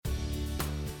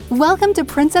Welcome to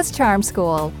Princess Charm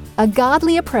School, a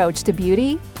godly approach to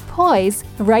beauty, poise,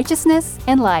 righteousness,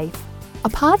 and life. A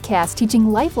podcast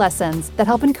teaching life lessons that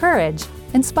help encourage,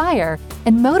 inspire,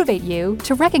 and motivate you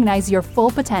to recognize your full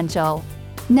potential.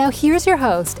 Now here's your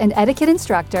host and etiquette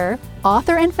instructor,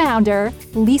 author and founder,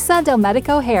 Lisa Del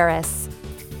Medico Harris.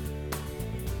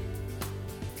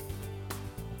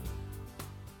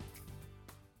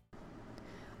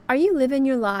 Are you living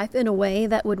your life in a way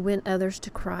that would win others to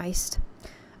Christ?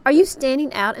 Are you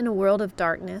standing out in a world of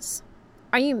darkness?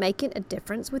 Are you making a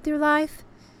difference with your life?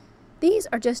 These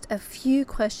are just a few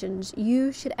questions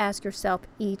you should ask yourself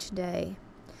each day.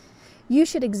 You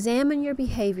should examine your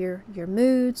behavior, your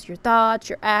moods, your thoughts,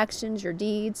 your actions, your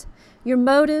deeds, your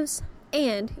motives,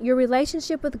 and your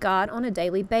relationship with God on a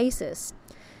daily basis.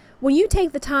 When you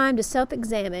take the time to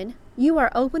self-examine, you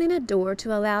are opening a door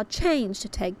to allow change to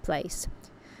take place.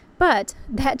 But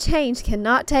that change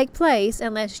cannot take place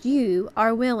unless you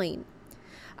are willing.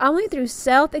 Only through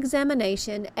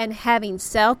self-examination and having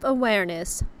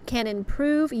self-awareness can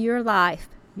improve your life,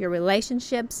 your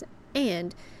relationships,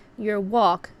 and your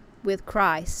walk with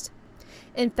Christ.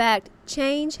 In fact,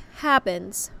 change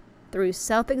happens through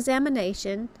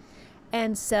self-examination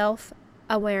and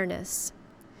self-awareness.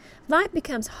 Life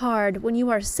becomes hard when you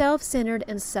are self-centered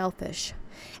and selfish.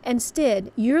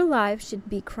 Instead, your life should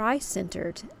be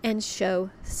Christ-centered and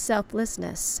show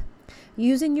selflessness,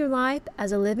 using your life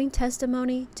as a living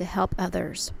testimony to help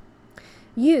others.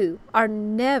 You are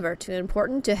never too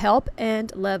important to help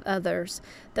and love others.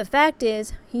 The fact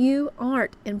is, you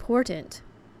aren't important.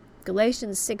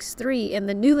 Galatians 6:3 in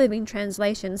the New Living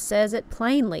Translation says it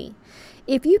plainly.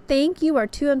 If you think you are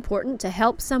too important to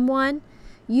help someone,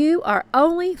 you are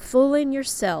only fooling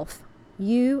yourself.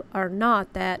 You are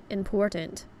not that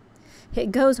important.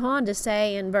 It goes on to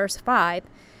say in verse 5,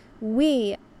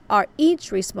 we are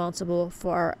each responsible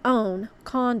for our own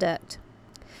conduct.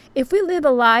 If we live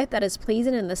a life that is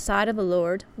pleasing in the sight of the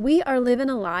Lord, we are living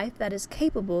a life that is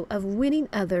capable of winning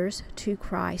others to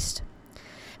Christ.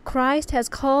 Christ has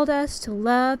called us to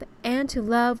love and to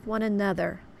love one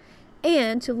another,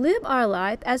 and to live our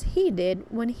life as He did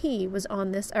when He was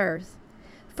on this earth.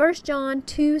 1 John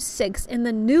 2:6 in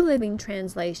the New Living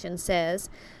Translation says,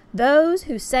 those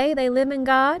who say they live in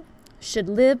God should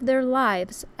live their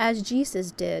lives as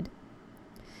Jesus did.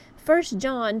 1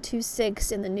 John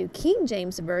 2:6 in the New King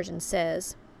James Version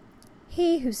says,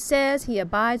 he who says he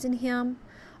abides in Him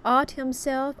ought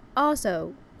himself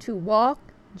also to walk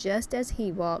just as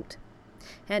He walked.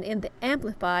 And in the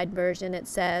Amplified Version it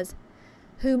says,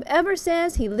 whomever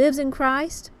says he lives in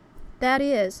Christ, that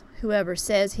is, whoever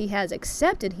says he has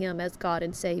accepted Him as God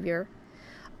and Savior,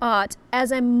 ought,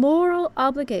 as a moral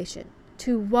obligation,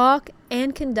 to walk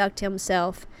and conduct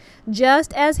himself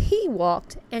just as He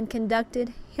walked and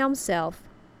conducted Himself.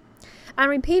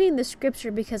 I'm repeating the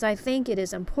scripture because I think it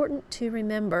is important to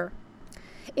remember.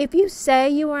 If you say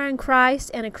you are in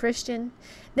Christ and a Christian,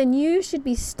 then you should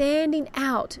be standing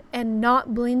out and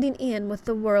not blending in with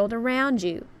the world around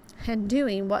you and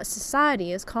doing what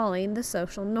society is calling the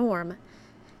social norm.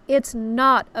 It's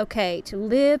not okay to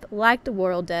live like the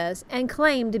world does and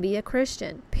claim to be a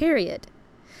Christian, period.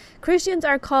 Christians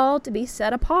are called to be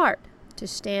set apart, to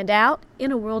stand out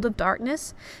in a world of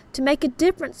darkness, to make a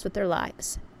difference with their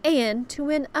lives, and to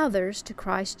win others to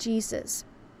Christ Jesus.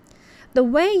 The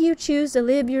way you choose to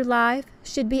live your life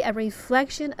should be a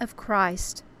reflection of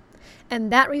Christ,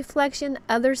 and that reflection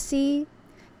others see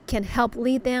can help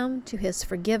lead them to His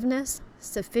forgiveness,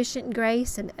 sufficient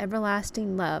grace, and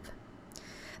everlasting love.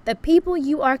 The people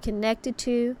you are connected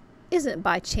to isn't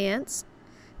by chance,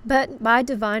 but by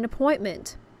divine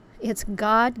appointment. It's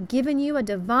God giving you a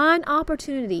divine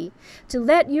opportunity to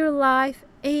let your life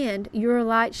and your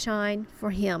light shine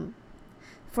for Him.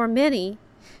 For many,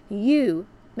 you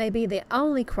may be the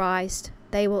only Christ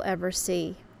they will ever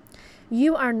see.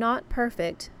 You are not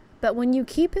perfect, but when you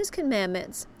keep His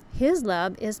commandments, His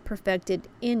love is perfected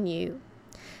in you.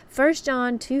 1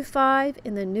 John 2:5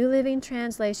 in the New Living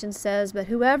Translation says, but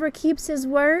whoever keeps His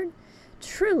word,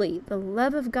 truly the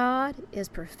love of God is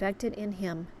perfected in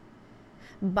him.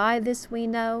 By this we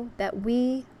know that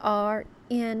we are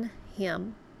in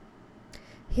Him.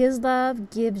 His love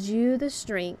gives you the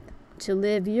strength to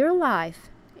live your life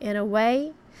in a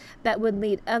way that would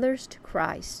lead others to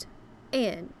Christ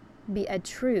and be a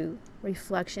true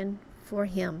reflection for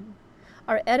Him.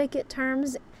 Our etiquette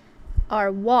terms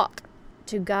are walk,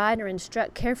 to guide or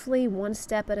instruct carefully one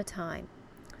step at a time.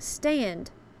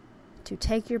 Stand, to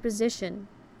take your position,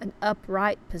 an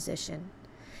upright position.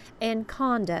 And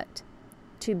conduct,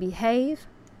 to behave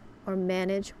or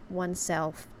manage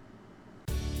oneself.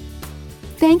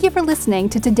 Thank you for listening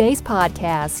to today's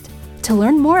podcast. To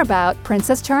learn more about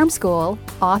Princess Charm School,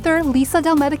 author Lisa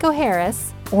Del Medico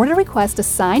Harris, or to request a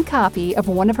signed copy of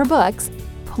one of her books,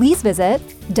 please visit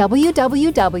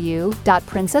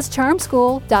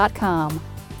www.princesscharmschool.com.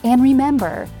 And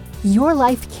remember, your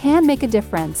life can make a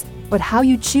difference, but how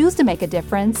you choose to make a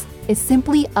difference is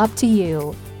simply up to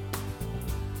you.